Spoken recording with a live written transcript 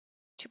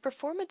To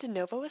perform a de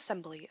novo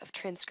assembly of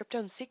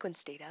transcriptome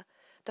sequence data,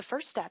 the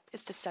first step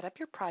is to set up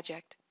your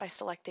project by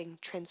selecting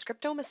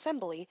Transcriptome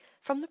Assembly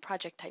from the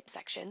Project Type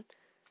section,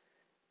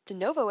 de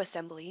novo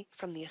assembly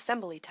from the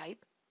Assembly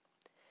type,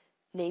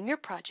 name your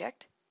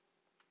project,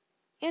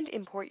 and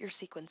import your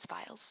sequence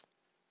files.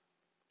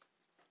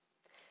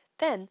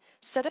 Then,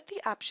 set up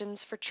the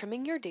options for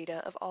trimming your data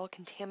of all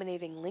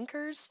contaminating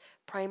linkers,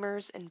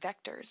 primers, and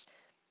vectors,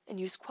 and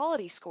use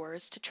quality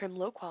scores to trim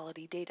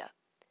low-quality data.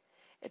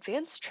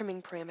 Advanced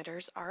trimming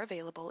parameters are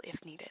available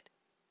if needed.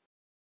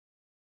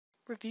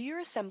 Review your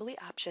assembly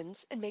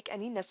options and make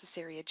any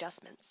necessary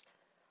adjustments.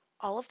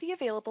 All of the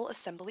available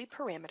assembly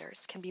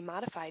parameters can be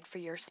modified for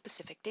your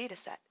specific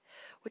dataset,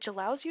 which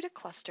allows you to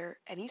cluster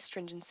any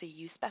stringency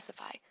you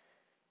specify.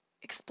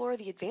 Explore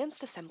the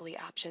advanced assembly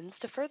options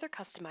to further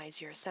customize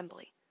your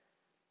assembly.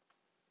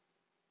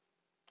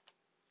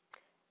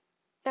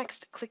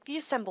 Next, click the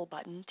Assemble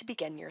button to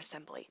begin your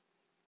assembly.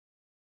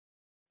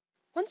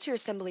 Once your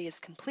assembly is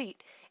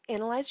complete,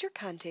 analyze your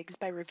contigs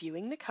by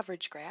reviewing the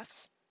coverage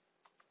graphs,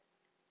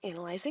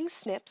 analyzing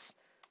SNPs,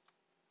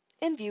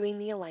 and viewing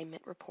the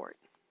alignment report.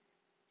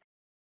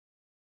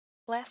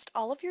 Blast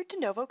all of your de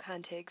novo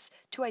contigs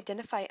to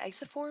identify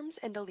isoforms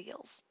and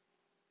alleles.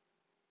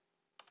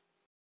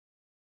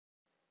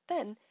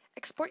 Then,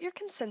 export your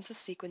consensus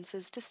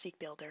sequences to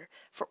SeqBuilder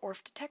for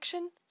ORF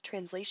detection,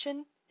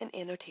 translation, and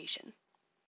annotation.